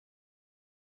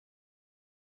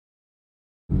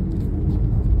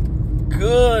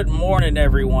Good morning,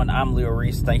 everyone. I'm Leo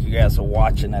Reese. Thank you guys for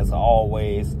watching. As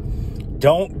always,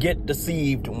 don't get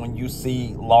deceived when you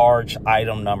see large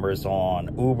item numbers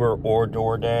on Uber or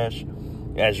Doordash.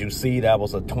 As you see, that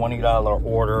was a $20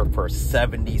 order for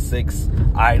 76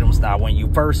 items. Now, when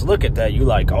you first look at that, you're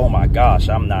like, oh my gosh,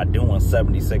 I'm not doing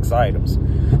 76 items.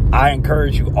 I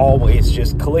encourage you always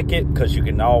just click it, because you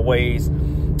can always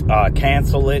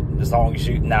cancel it as long as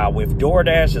you. Now, with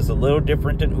Doordash, it's a little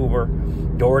different than Uber.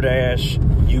 Doordash,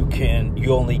 you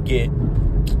only get,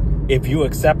 if you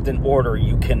accept an order,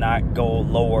 you cannot go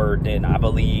lower than, I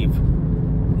believe,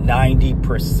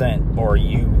 90%, or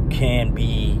you can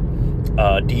be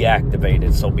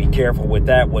deactivated. So be careful with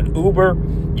that. With Uber,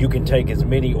 you can take as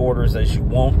many orders as you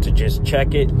want to just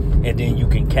check it, and then you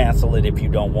can cancel it if you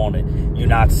don't want it. You're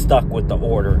not stuck with the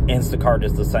order. Instacart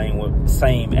is the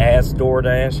same as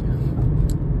Doordash.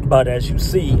 But as you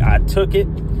see, I took it.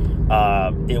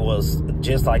 It was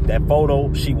just like that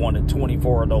photo. She wanted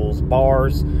 24 of those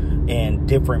bars in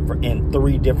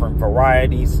 3 different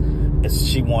varieties.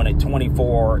 She wanted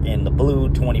 24 in the blue,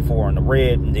 24 in the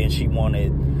red, and then she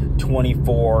wanted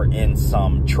 24 in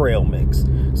some trail mix.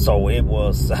 So it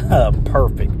was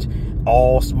perfect.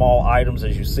 All small items.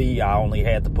 As you see, I only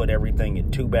had to put everything in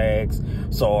 2 bags.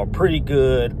 So a pretty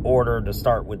good order to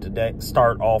start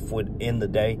off with in the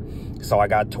day. So I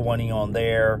got 20 on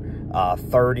there,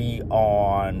 30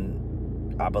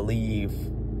 on, I believe,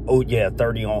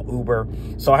 30 on Uber.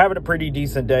 So having a pretty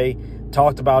decent day.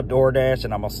 Talked about Doordash,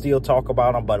 and I'm gonna still talk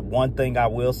about them. But one thing I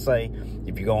will say,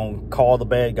 if you're gonna call the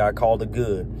bad guy, call the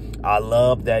good. I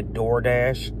love that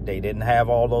Doordash, they didn't have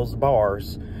all those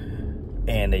bars,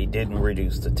 and they didn't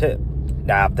reduce the tip.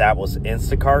 Now, if that was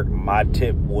Instacart, my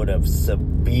tip would have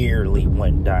severely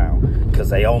went down,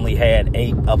 because they only had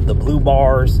 8 of the blue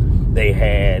bars. They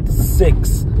had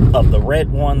 6 of the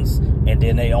red ones, and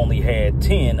then they only had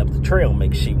 10 of the trail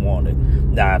mix she wanted.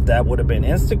 Now, if that would have been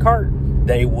Instacart,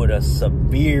 they would have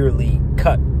severely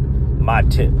cut my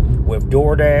tip. With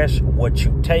Doordash, what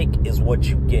you take is what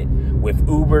you get. With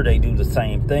Uber, they do the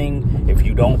same thing. If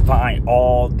you don't find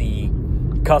all the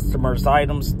customers'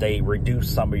 items, they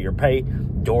reduce some of your pay.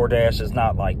 Doordash is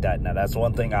not like that. Now, that's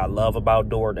one thing I love about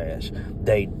Doordash.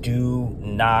 They do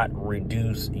not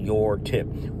reduce your tip.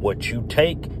 What you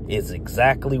take is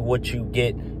exactly what you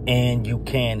get, and you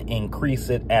can increase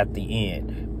it at the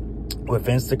end. With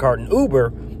Instacart and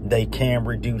Uber, they can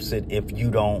reduce it if you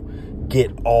don't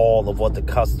get all of what the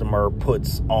customer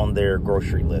puts on their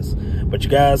grocery list. But you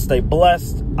guys stay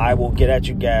blessed. I will get at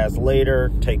you guys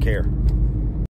later. Take care.